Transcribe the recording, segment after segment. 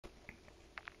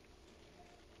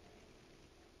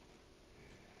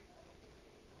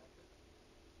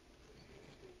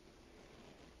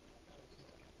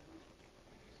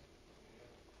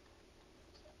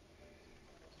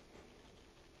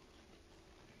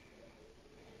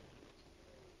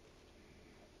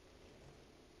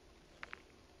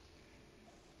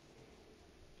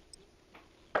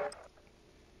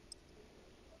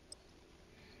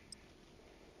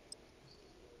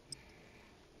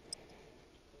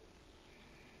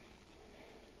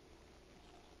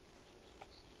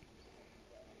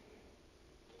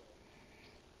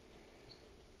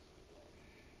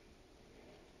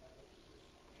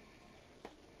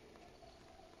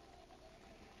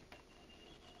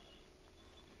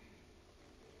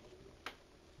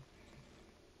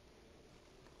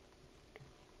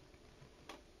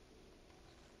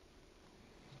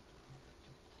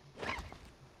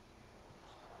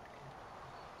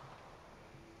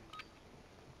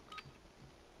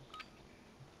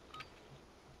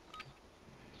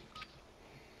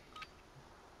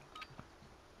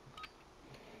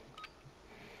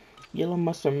Yellow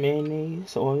mustard,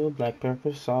 mayonnaise, oil, black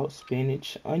pepper, salt,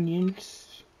 spinach,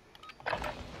 onions.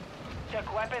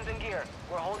 Check weapons and gear.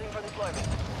 We're holding for deployment.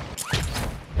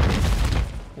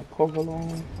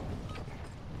 Provolone.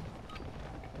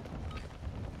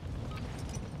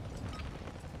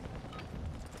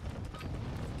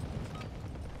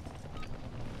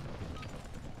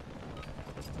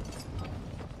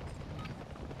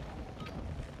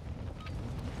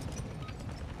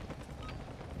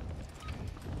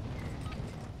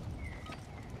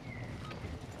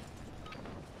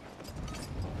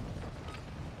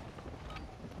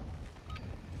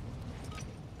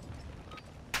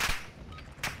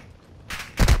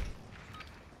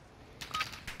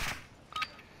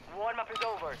 Warm-up is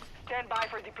over. Stand by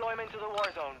for deployment to the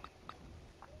war zone.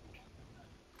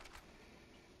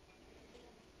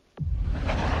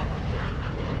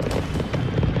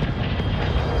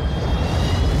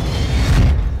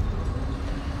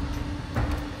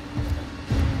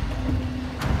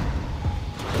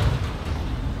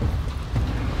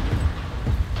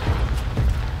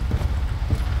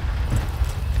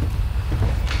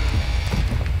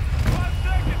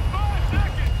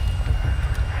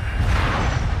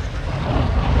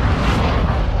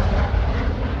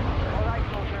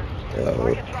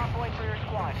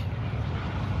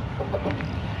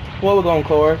 Where we going,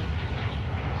 Corey? Be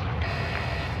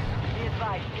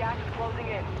advised, gas is closing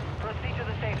in. Proceed to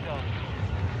the safe zone.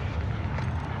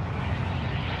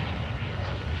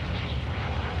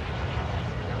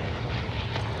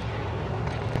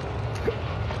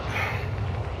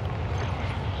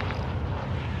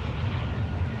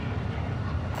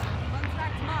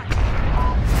 Contract marked.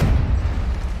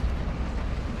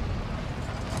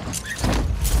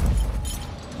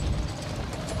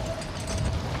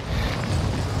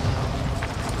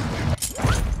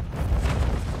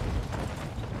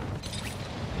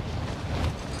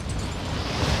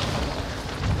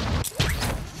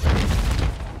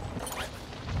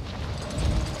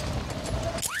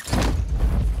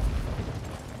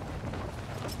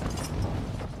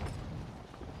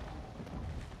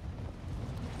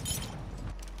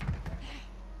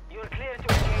 You're clear to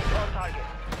engage on target.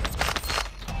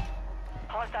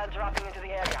 Hostile dropping into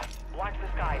the area. Watch the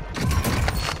skies.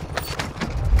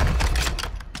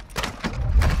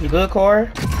 You good, Corey?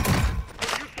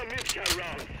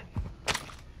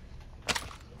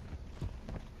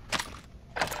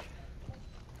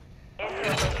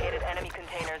 Intel located enemy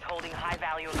containers holding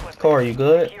high-value equipment. Corey, you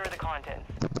good? Secure the contents.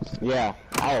 Yeah,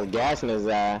 I was gassing his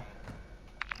eye.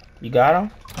 You got him?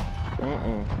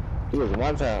 He was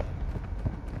one time.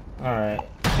 Alright.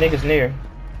 Niggas near.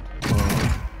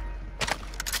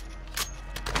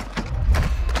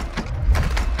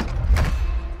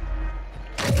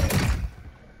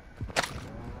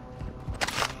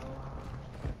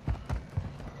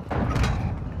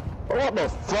 What the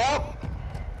fuck?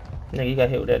 Nigga, you got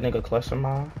hit with that nigga cluster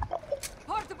mine.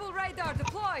 Portable radar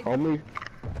deployed. On me.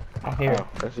 I'm here. Oh,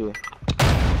 that's it.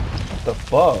 What the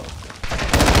fuck?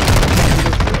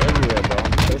 Everywhere, bro.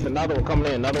 There's another one coming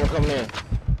in. Another one coming in.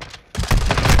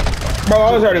 Bro,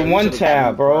 I was already one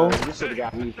tab, bro. You should have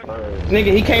got me first.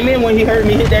 Nigga, he came in when he heard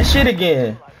me hit that shit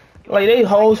again. Like, they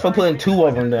hoes for putting two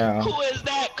of them down. Who is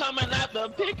that coming out the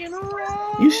picking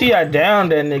around? You see I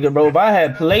downed that nigga, bro. If I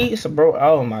had plates, bro,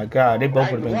 oh my god, they both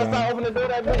would've been Once I down. open the door,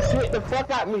 that bitch hit the fuck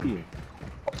out me.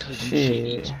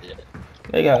 Shit.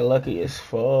 They got lucky as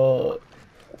fuck.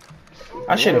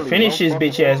 I should've finished his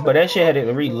bitch ass, but that shit had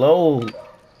to reload.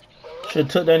 Should've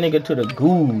took that nigga to the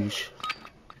googe.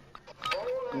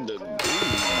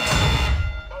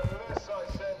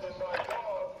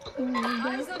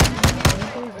 Eyes on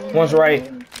enemy. One's right.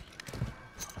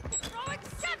 Throwing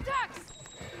Semtex.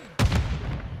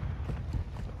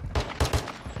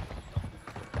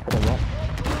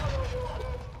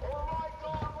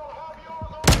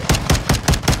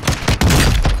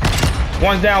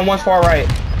 One's down, one's far right.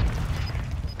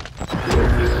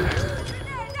 Grenade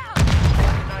out.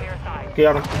 On your side.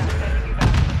 Get him. Sending you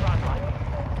back to the front line.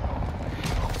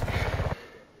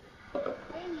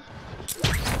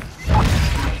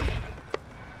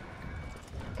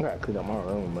 I gotta clean up my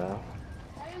room, man.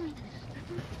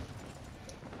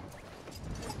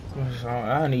 So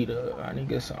I need to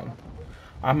get something.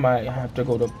 I might have to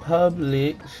go to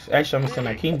Publix. Actually, I'm gonna send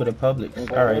Akeem to the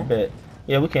Publix. Alright, bet.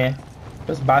 Yeah, we can.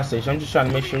 Let's buy station. I'm just trying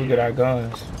to make sure we get our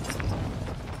guns.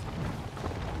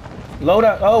 Load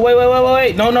up. Oh,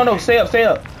 wait. No. Stay up.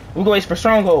 We're gonna wait for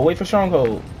Stronghold. Wait for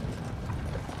Stronghold.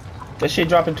 That shit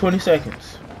drop in 20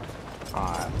 seconds.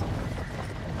 Alright.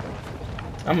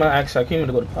 I'm gonna ask Akeem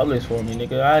to go to Publix for me,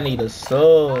 nigga. I need a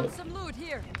sub. Found some loot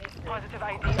here. Positive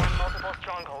ID on multiple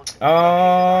strongholds.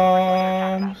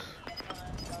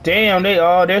 Damn,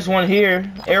 there's one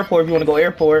here. Airport if you want to go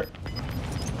airport.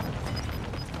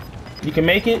 You can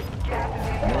make it?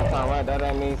 One time, right? That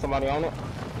ain't mean somebody on it?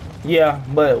 Yeah,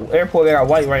 but airport got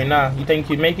white right now. You think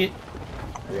you can make it?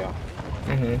 Yeah.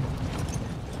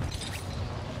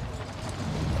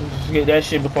 Just get that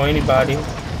shit before anybody.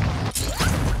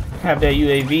 Have that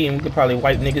UAV and we could probably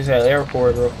wipe niggas at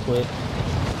airport real quick.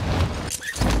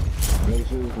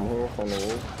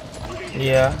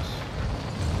 Yeah.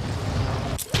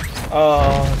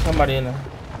 Oh, somebody in there.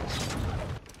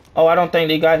 Oh, I don't think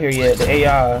they got here yet. The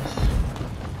AIs.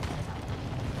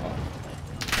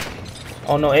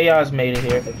 Oh no, AIs made it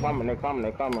here. They're coming.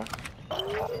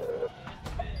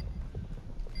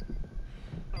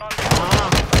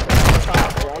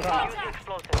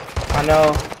 I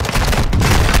know.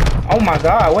 Oh my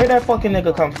god, where'd that fucking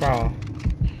nigga come from?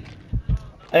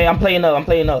 Hey, I'm playing up.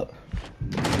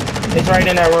 It's right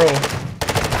in that room.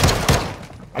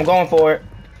 I'm going for it.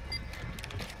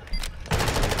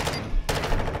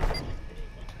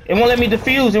 It won't let me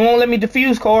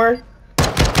defuse. Corey.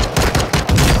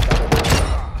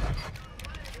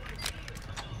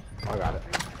 I got it.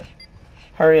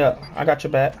 Hurry up. I got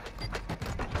your back.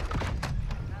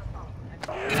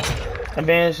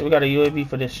 Advance, we got a UAV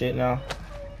for this shit now.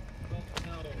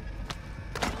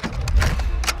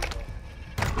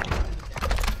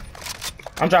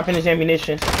 I'm dropping this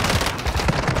ammunition.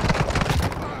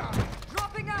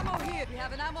 Dropping ammo here. We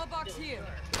have an ammo box here.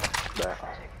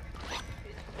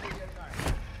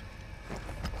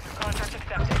 Contract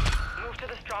accepted. Move to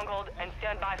the stronghold and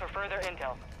stand by for further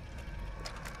intel.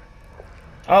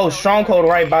 Oh, stronghold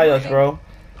right by us, bro.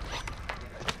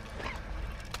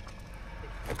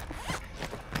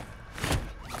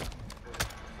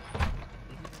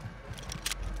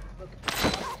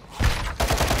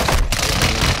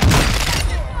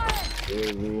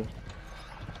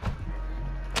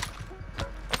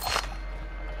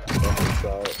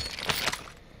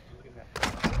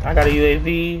 I got a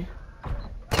UAV.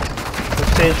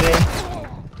 Precision.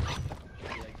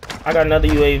 I got another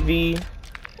UAV.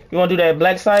 You want to do that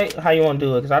black site? How you want to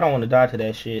do it? Because I don't want to die to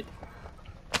that shit.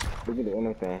 We can do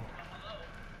anything.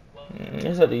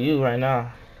 It's up to you right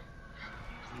now.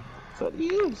 It's up to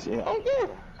you, shit. Okay.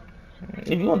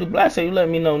 If you want to do black site, you let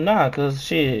me know now. Because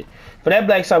shit. For that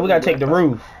black site, we got to take the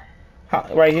roof.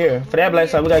 Right here. For that black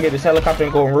site, we got to get this helicopter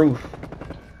and go on roof.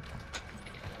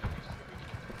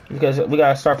 Because we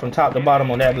got to start from top to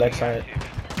bottom on that black side.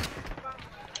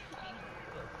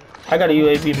 I got a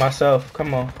UAV myself.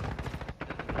 Come on.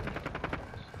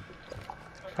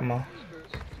 Come on.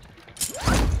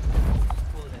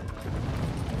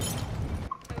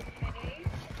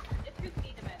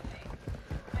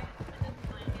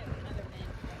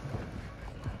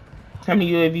 How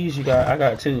many UAVs you got? I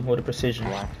got 2 with a precision.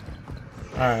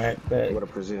 Alright, bet. With a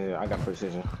precision. I got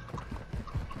precision.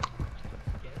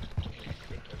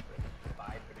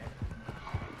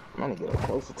 I'm gonna get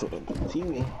closer to the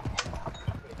TV.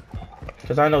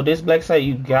 Cause I know this black site,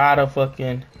 you gotta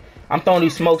fucking. I'm throwing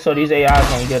these smokes so these AIs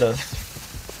gonna get us.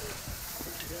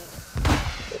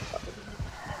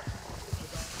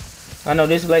 I know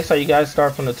this black site, you gotta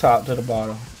start from the top to the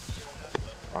bottom.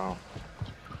 Wow.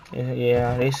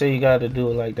 Yeah, they say you gotta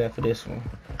do it like that for this one.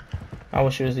 I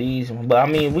wish it was the easy one, but I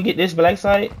mean, if we get this black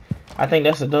site, I think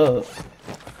that's a dub.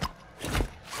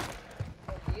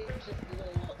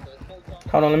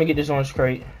 Hold on, let me get this orange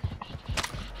crate.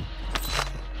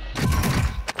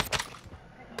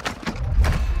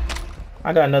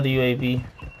 I got another UAV.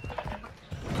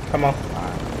 Come on.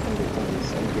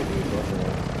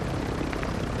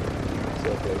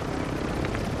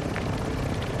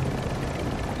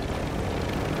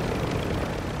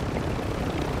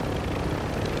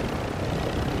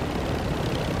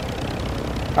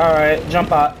 Alright,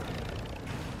 jump out.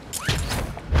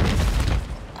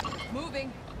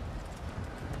 Moving.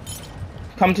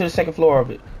 Come to the second floor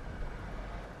of it.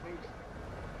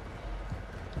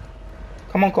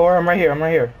 Come on, Cora, I'm right here,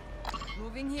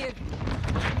 Moving here.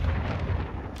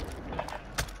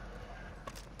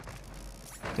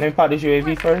 Let me pop this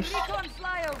UAV first. Recon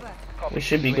flyover. We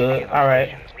should be good.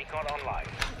 Alright. Recon online.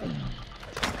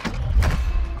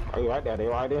 Oh, you right there. They're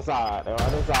right inside.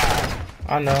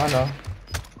 I know.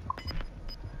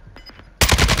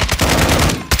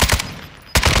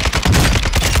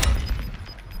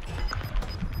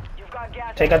 You've got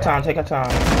gas. Take our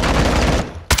time.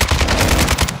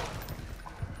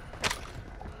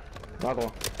 Another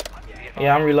one.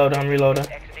 Yeah, I'm reloading.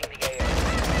 Exiting the AO.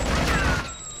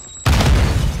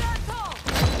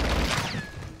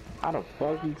 How the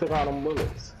fuck you took all them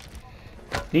bullets?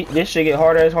 This shit get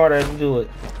harder as we do it.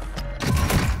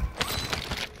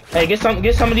 Hey, get some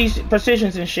of these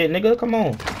precisions and shit, nigga. Come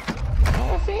on.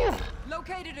 Oh, damn.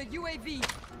 Located a UAV.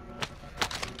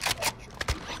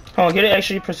 Hold on, get an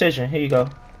extra precision. Here you go.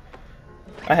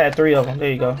 I had 3 of them.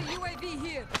 There you go. The UAV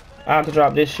here. I have to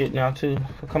drop this shit now too.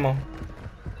 Come on.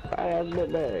 I have a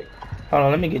bag. Hold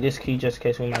on, let me get this key just in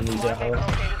case we might need that. Hold on.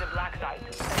 Located the black site.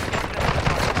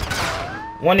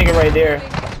 One nigga right there.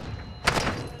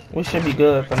 We should be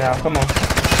good for now. Come on.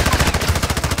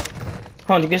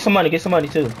 Hold on, get some money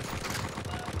too.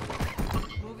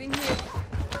 Moving here.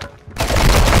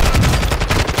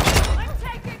 I'm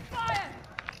taking fire.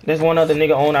 There's one other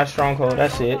nigga on our stronghold.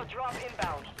 That's it. Drop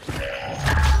inbound.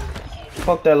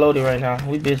 Fuck that loaded right now.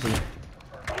 We busy.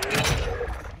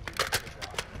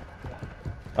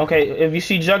 Okay, if you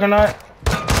see Juggernaut, make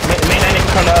that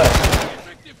nigga come to us.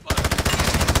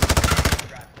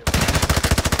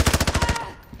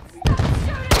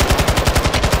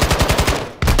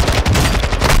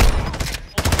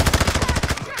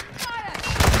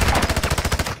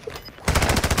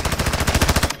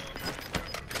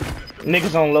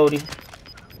 Niggas on Lodi.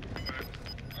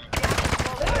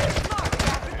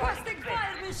 Requesting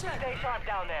fire mission. Stay sharp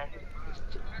down there.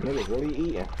 Niggas really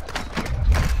eating.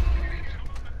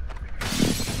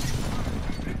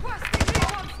 Requesting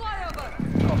recon flyover.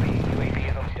 Copy. UAV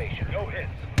is on station. No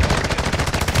hits.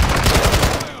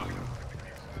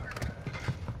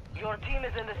 Your team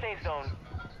is in the safe zone.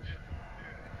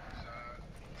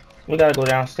 We gotta go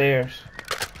downstairs.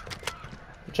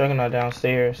 Juggernaut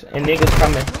downstairs. And niggas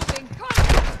coming. Moving.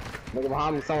 Contact. Nigga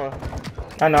behind me somewhere.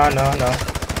 I know.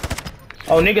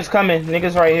 Oh, niggas coming.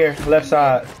 Niggas right here. Left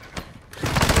side.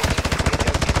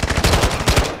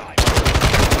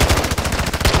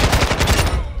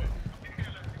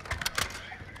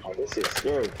 Oh, this shit's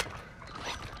scary.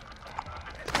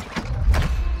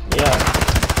 Yeah.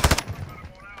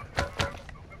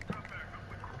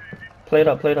 Play it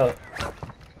up.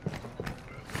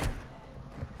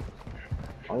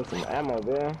 I need some ammo,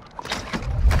 man.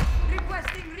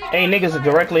 Requesting recon Hey, niggas are flyover.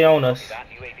 directly on us. That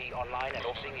UAV online and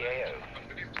offering the AO.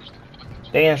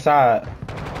 They inside.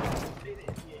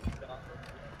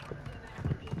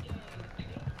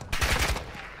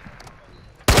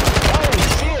 Oh,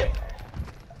 shit!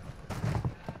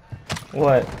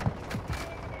 What?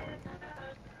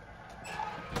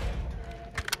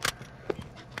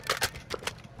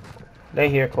 They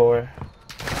here, Corey.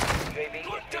 UAV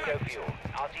is bingo fuel.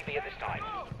 RTB at this time.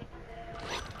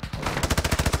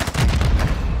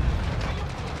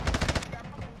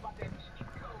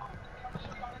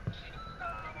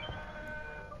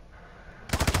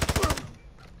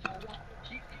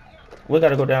 We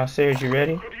gotta go downstairs. You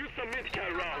ready?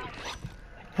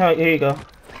 Huh, here you go.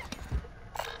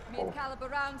 Mid-caliber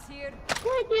rounds here.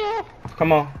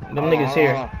 Come on. Them niggas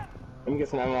here. Let me get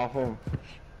some ammo off him.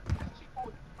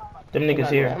 Them niggas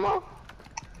here. Ammo?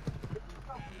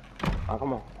 Oh,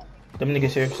 come on. Them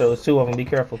niggas here. So it's 2 of them. Be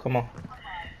careful. Come on.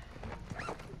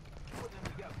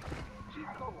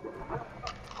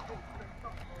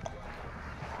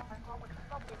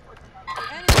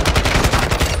 Enemy.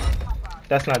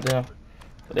 That's not them.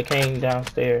 But they came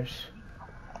downstairs.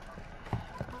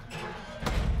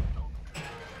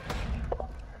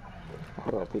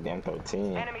 What up,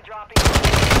 P-Damn-13? Enemy dropping.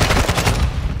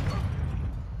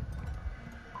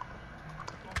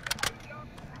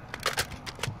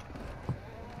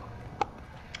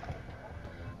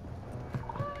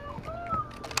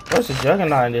 Where's the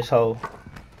Juggernaut in this hole?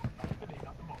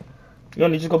 You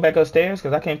want to just go back upstairs?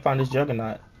 Because I can't find this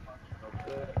Juggernaut.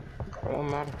 It don't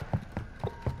matter.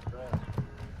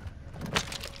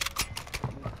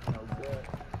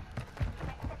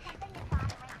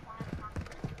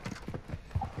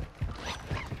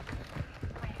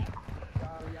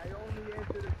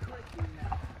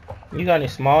 You got any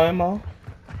small ammo?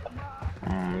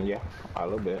 Yeah, a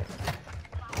little bit.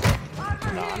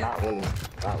 No, not really.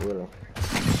 Not really.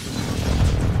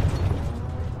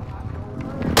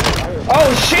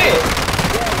 Oh shit!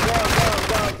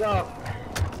 Go.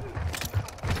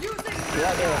 Using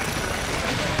Right there.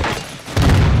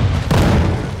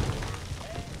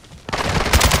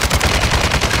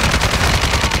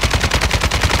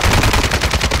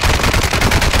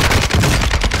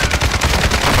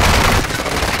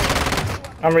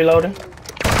 I'm reloading.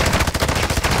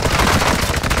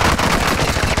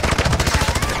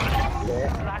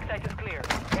 Black site is clear.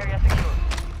 Area secure.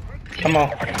 Come on.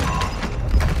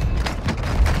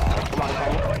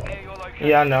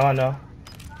 Yeah, I know.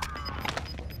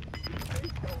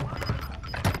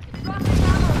 dropping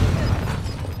ammo here.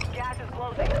 Gas is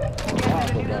closing.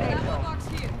 Ammo box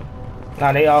here.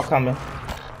 Nah, they all coming.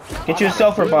 Get you a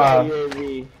self revive.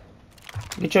 UAV.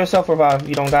 Get yourself revive if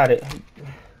you don't got it.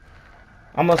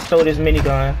 I'm gonna throw this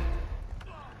minigun.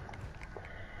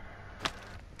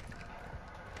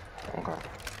 Okay.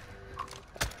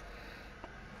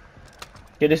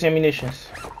 Get this ammunitions.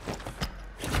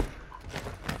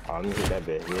 Oh, let me hit that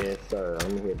bitch. Yes, sir.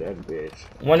 Let me hit that bitch.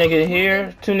 One nigga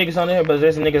here, two niggas on there, but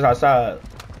there's niggas outside.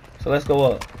 So let's go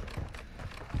up.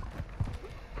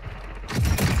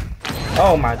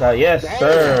 Oh my god, yes,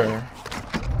 sir.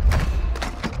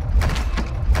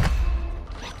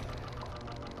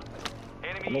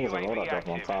 Enemy Niggas are loaded UAV up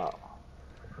on active. top.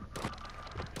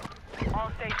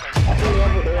 All stations. I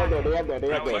think they up there. They up there.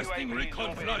 They up there. UAV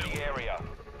moving into the area.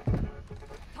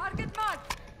 Target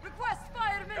marked. Request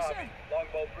fire mission.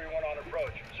 Longbow 3-1 on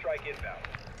approach. Strike inbound.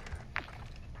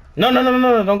 No,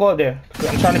 don't go up there.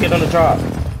 I'm trying to get on the drop.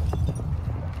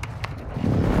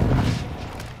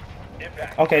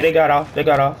 Impact. Okay, they got off. They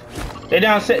got off. They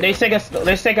down. They second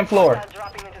floor. Hostiles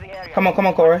dropping into the area. Come on,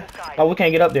 Corey. Oh, we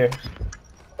can't get up there.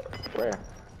 Where?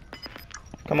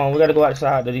 Come on, we gotta go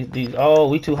outside to these. Oh,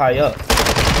 we too high up. You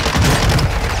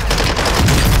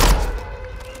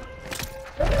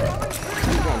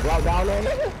gonna drop down there,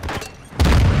 nigga?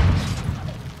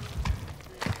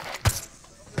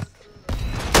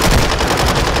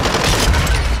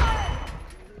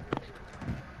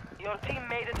 Your team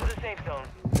made it to the safe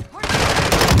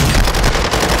zone.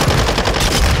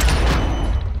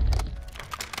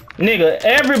 Nigga,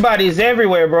 everybody's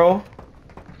everywhere, bro.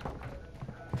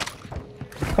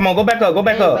 Come on, go back up. Go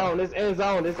back up. Zone, this end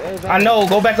zone. This end zone. I know.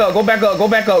 Go back up. Go back up. Go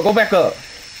back up. Go back up.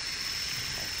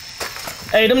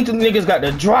 Hey, them two niggas got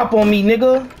the drop on me,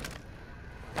 nigga.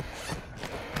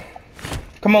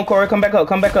 Come on, Corey. Come back up.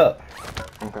 Come back up.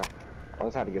 Okay. I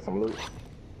just had to get some loot.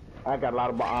 I got a lot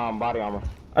of body armor.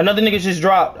 Another nigga just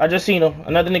dropped. I just seen him.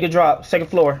 Another nigga dropped. Second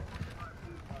floor.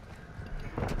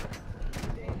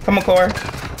 Come on, Corey.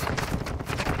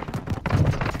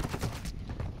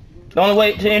 The only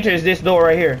way to enter is this door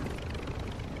right here.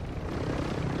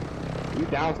 You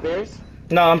downstairs?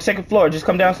 No, I'm second floor. Just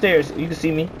come downstairs. You can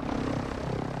see me.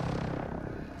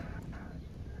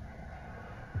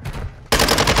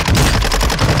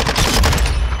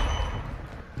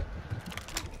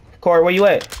 Corey, where you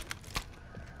at?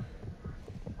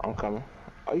 I'm coming.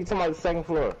 Oh, you talking about the second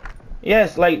floor?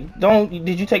 Yes, like,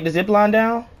 did you take the zip line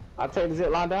down? I take the zip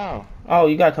line down. Oh,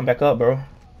 you gotta come back up, bro.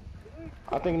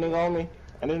 I think nigga on me.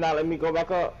 And it's not letting me go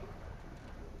back up.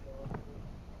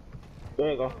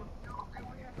 There you go.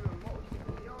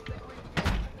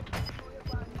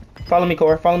 Follow me,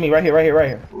 Corey. Follow me right here, right here, right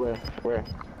here. Where?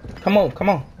 Come on, come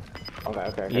on.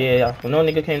 Okay. Yeah, well, no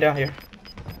nigga came down here.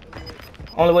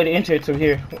 Only way to enter is through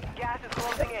here. Gas is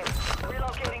closing in.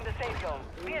 Relocating the safe zone.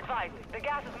 Be advised, the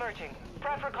gas is merging.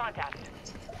 Prep for contact.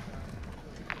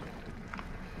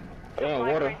 Damn,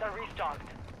 Supply water. crates are restocked.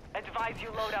 Advise you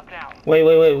load up now.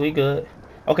 Wait, we good.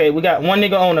 Okay, we got one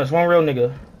nigga on us, one real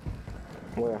nigga.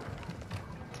 Where?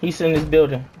 He's in this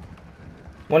building.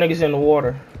 One nigga's in the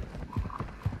water.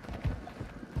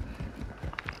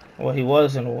 Well, he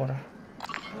was in the water.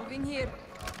 Moving here.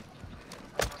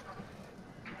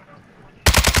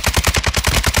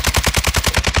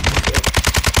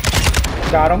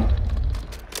 Got him.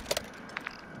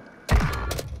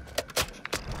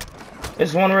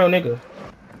 It's one real nigga.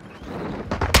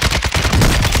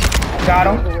 Got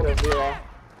him.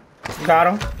 Got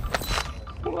him.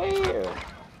 Where?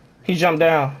 He jumped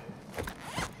down.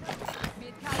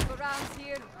 Mid-caliber rounds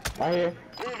here. Right here.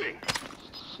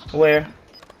 Where?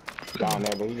 Down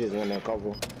there, but he just went there a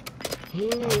couple.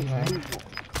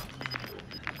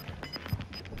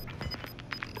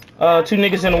 Two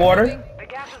niggas in the water. The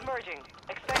gas is merging.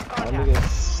 Expect That contact. nigga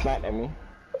snapped at me.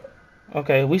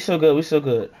 Okay, we still good. We still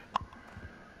good.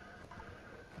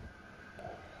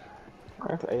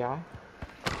 That's AI.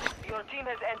 Your team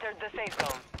has entered the safe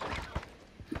zone.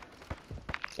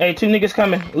 Hey, two niggas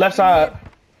coming. Left side.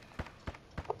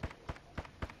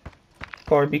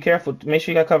 Corey, be careful. Make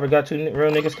sure you got cover. Got two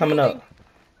real niggas coming up.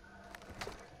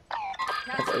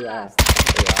 That's Cancel AI.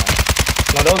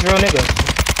 fast. No, those real niggas.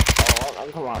 Oh,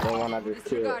 I'm talking about the one I just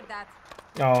killed. Disregard that.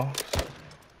 Oh.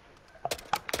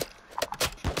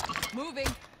 Moving.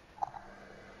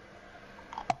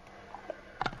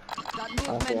 Got I see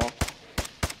movement. him.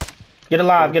 Get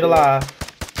alive. Get alive.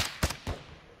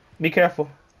 Be careful.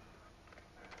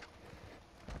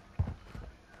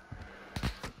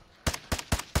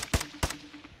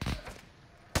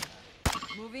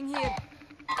 Moving here.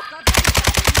 Got one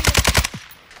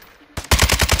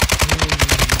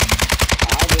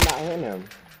shot I did not hit him.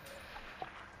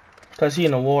 Cause he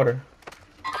in the water. here.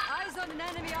 Eyes on an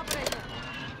enemy operator.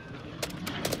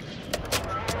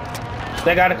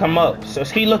 They gotta come up. So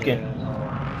keep looking.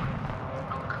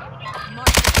 Mark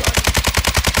the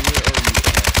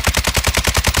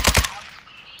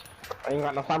ain't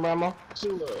got no sniper ammo?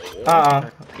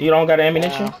 You don't got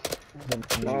ammunition?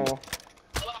 No.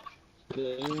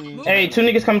 Hey, 2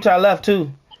 niggas coming to our left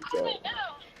too.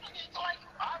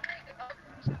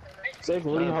 Safe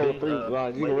can really hold 3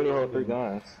 guns. You can really hold 3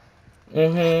 guns.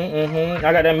 I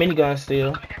got that minigun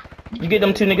still. You get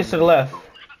them 2 niggas to the left.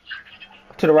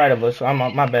 To the right of us. I'm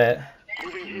my bad.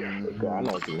 Okay, I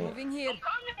know what you mean. Moving here.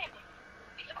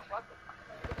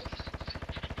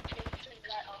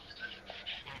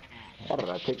 Why did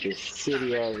I take this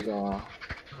shitty ass gun?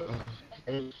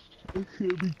 It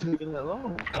should be taking that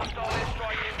long. Hostile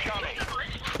airstrike incoming.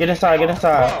 Get inside, get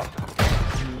inside.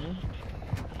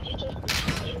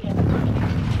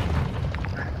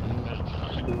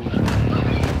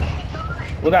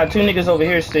 We got 2 niggas over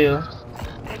here still.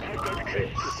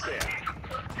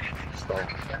 Stop.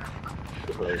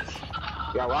 Good place.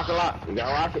 You got rocket lock? You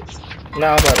got rockets?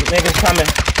 No, but niggas coming.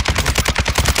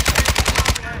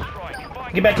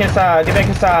 Get back inside, get back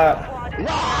inside.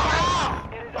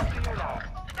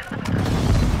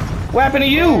 What happened to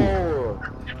you? Oh,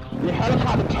 the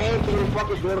helicopter came through the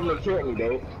fucking building and killed me,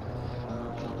 dude.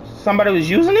 Somebody was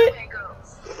using it?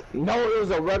 No, it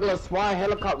was a regular spy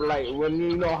helicopter, like when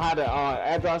you know how the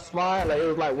agile spy, like it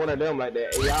was like one of them, like the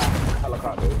AI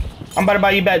helicopter. I'm about to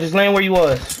buy you back. Just land where you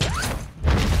was.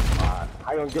 How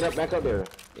you gonna get up back up there?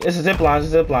 It's a zip line, it's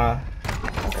a zip line.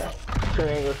 Okay. So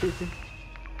they ain't gonna shoot you?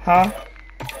 Huh?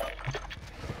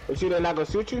 But you they not gonna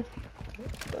shoot you?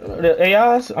 The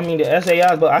AIs? I mean the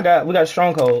SAIs, but we got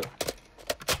stronghold.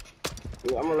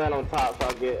 Yeah, I'm gonna land on top so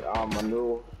I get a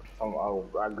new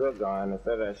a good gun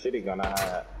instead of that shitty gun I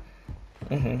had.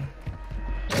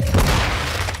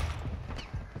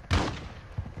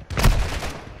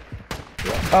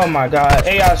 Oh my god,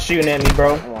 AI shooting at me,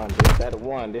 bro.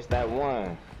 This that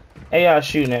one. AI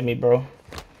shooting at me, bro.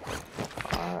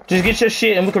 Just get your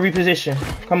shit and we can reposition.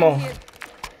 Come on.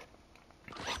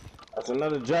 That's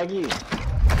another juggy.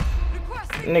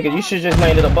 Nigga, you should just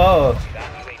landed above.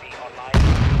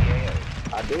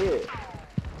 I did.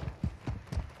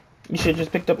 You should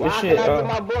just picked up your Why shit. can I get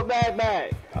my book bag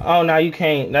back? Oh, no, you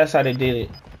can't. That's how they did it.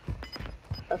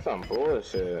 That's some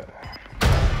bullshit.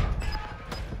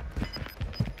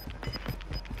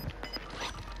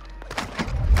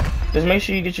 Just make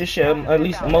sure you get your shit, at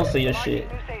least most of your shit.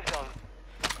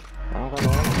 I don't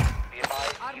know.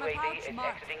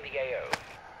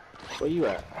 Where you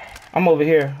at? I'm over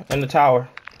here in the tower.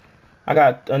 I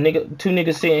got a nigga, 2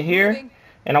 niggas sitting here,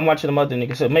 and I'm watching them other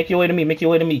niggas. So make your way to me, make your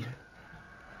way to me.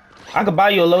 I could buy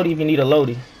you a loadie if you need a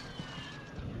loadie.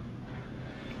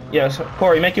 Yes,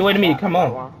 Corey, make your way to me. Come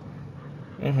on.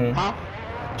 Huh?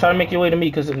 Try to make your way to me,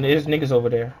 cause there's niggas over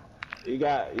there. You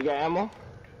got ammo?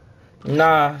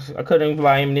 Nah, I couldn't even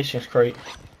buy ammunition crate.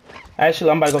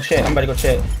 Actually, I'm about to go check.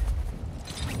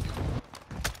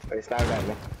 They stabbed at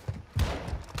me.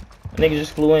 Nigga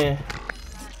just flew in.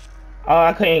 Oh,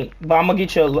 I can't. But I'm gonna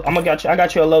get you. I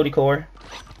got you a loadie, Corey.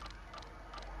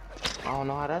 I don't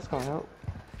know how that's gonna help.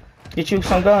 Get you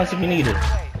some guns if you need it.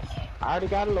 I already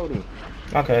got a loading.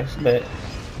 Okay, bet.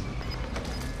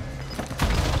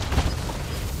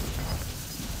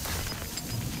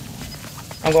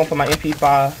 I'm going for my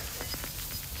MP5.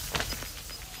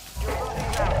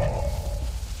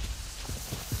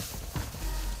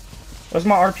 Where's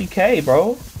my RPK,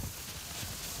 bro?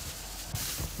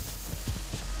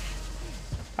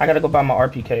 I gotta go buy my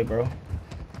RPK, bro.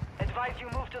 Advise you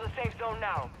move to the safe zone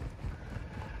now.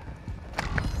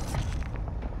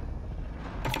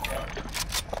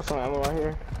 Some ammo right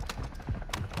here.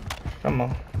 Come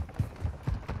on.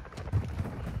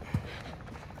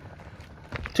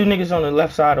 2 niggas on the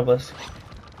left side of us.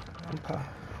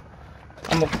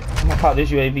 I'm gonna pop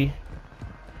this UAV.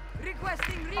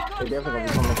 Requesting They recon definitely gonna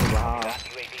be flyover. coming from behind.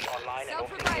 UAV online and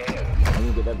opening the Self-revive. AO. Let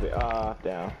me get that bit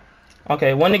down.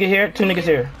 Okay, 1 nigga here, 2 niggas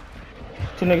here.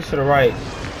 2 niggas to the right.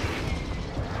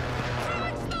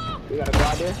 You gotta go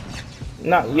out there?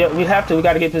 Not yet. We have to. We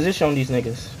gotta get position on these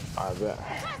niggas. I bet.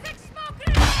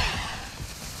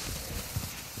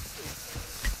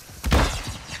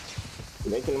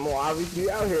 Making more obvious you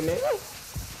out here, nigga.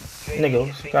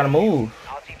 Niggas gotta move.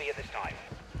 RTB at this time.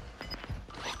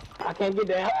 I can't get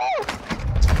that.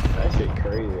 That shit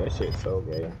crazy. That shit so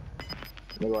gay.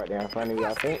 Nigga right there in front of you,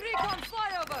 I think. Recon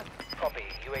flyover. Copy.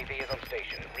 UAV is on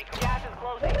station. Recon. Gas is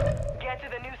closing. Get to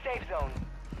the new safe zone.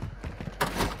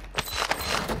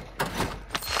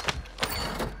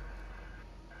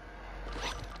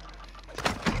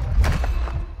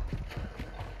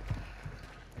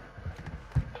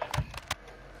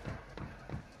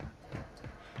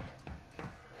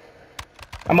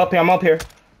 I'm up here.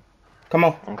 Come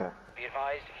on. Okay. Be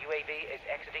advised, UAV is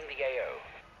exiting the AO.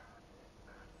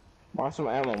 Mark some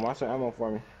ammo for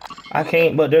me. I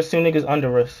can't, but there's 2 niggas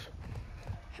under us.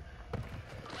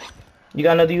 You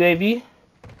got another UAV?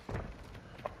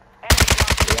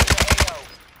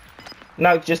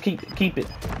 No, just keep it.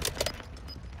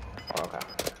 Okay.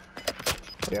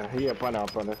 Yeah, he up on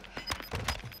us.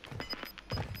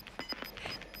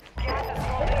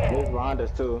 He's behind us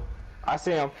too. I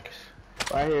see him.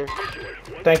 Right here.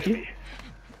 Thank you.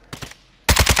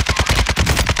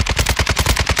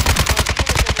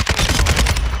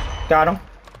 Got him.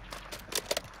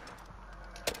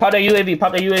 Pop that UAV,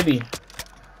 pop that UAV.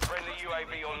 Friendly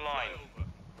UAV online.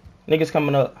 Niggas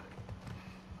coming up.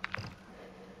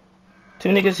 2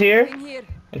 niggas here. In here.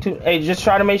 And 2. Hey, just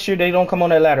try to make sure they don't come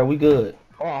on that ladder. We good.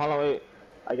 Hold on, wait.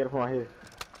 I get it from right here.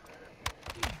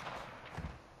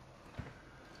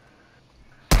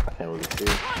 I can't really see.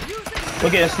 We're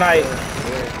getting sniped.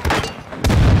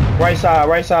 Right side,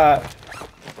 right side.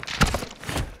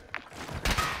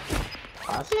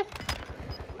 I see.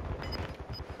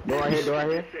 Door right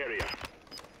here.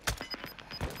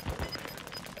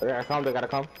 They gotta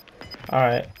come.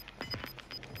 Alright.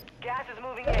 Gas is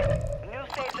moving in. New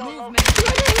safe zone Movement.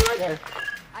 located.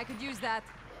 I could use that.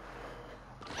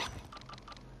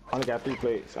 I only got 3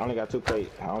 plates. I only got 2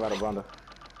 plates. I don't got a bundle.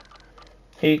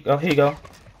 Here you go.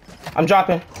 I'm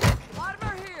dropping.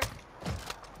 Armor here.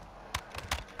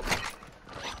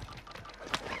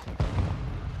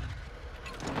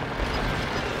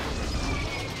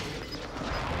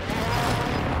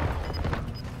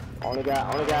 Only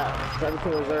got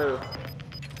 17 reserve.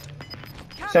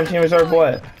 17 reserve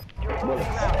what?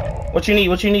 Bullets. What you need?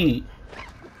 What you need?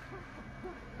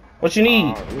 What you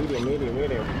need? Medium.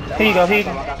 Here you go.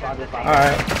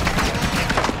 Alright.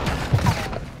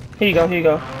 Here you go. Need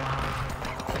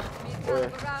couple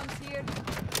rounds here.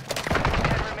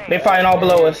 They fighting all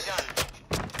below us.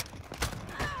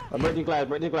 Break the glass.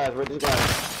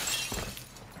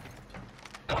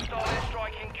 Hostile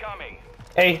airstrike incoming.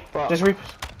 Hey, Fuck. just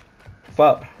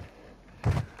fuck.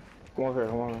 Come on here.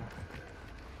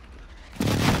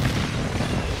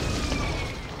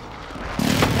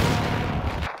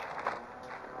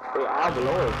 Hey, all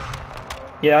below us.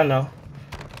 Yeah, I know.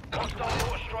 Hostile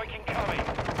mortar strike incoming.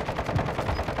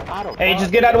 Hey,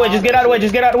 just get out of the way. Get out of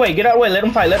the way. Let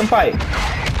them fight. Hit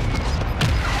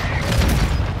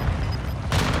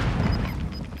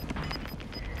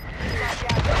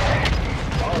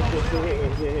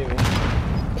me.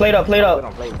 Plate up.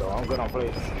 I'm good on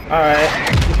plate. Alright.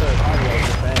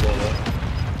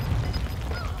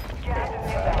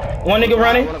 One nigga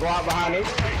running. Wanna go out behind me?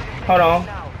 Hold on.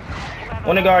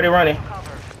 One nigga already running.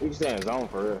 We can stay in zone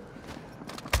for real.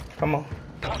 Come on.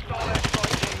 Hostile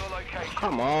airstrike in your location.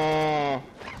 Come on.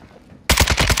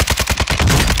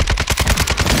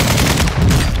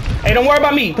 Hey, don't worry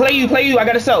about me. Play you. I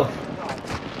got a self.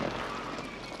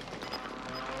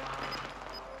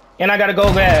 And I gotta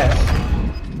go gas.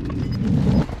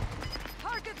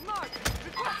 Target marked.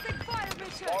 Requesting fire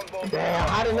mission. Damn,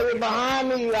 how the nigga behind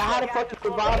me? How the fuck you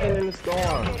surviving in the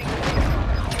storm?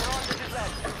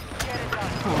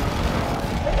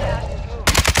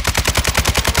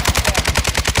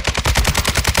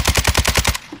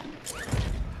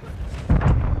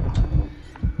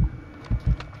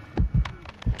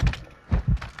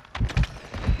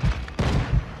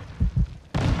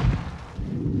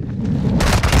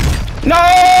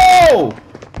 No!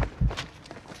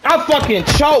 I fucking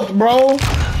choked, bro.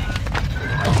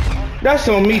 That's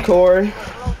on me, Corey.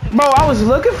 Bro, I was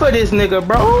looking for this nigga,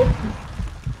 bro.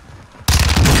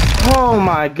 Oh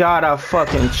my god, I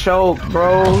fucking choked,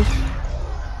 bro.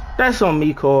 That's on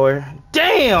me, Corey.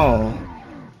 Damn.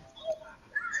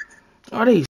 Are these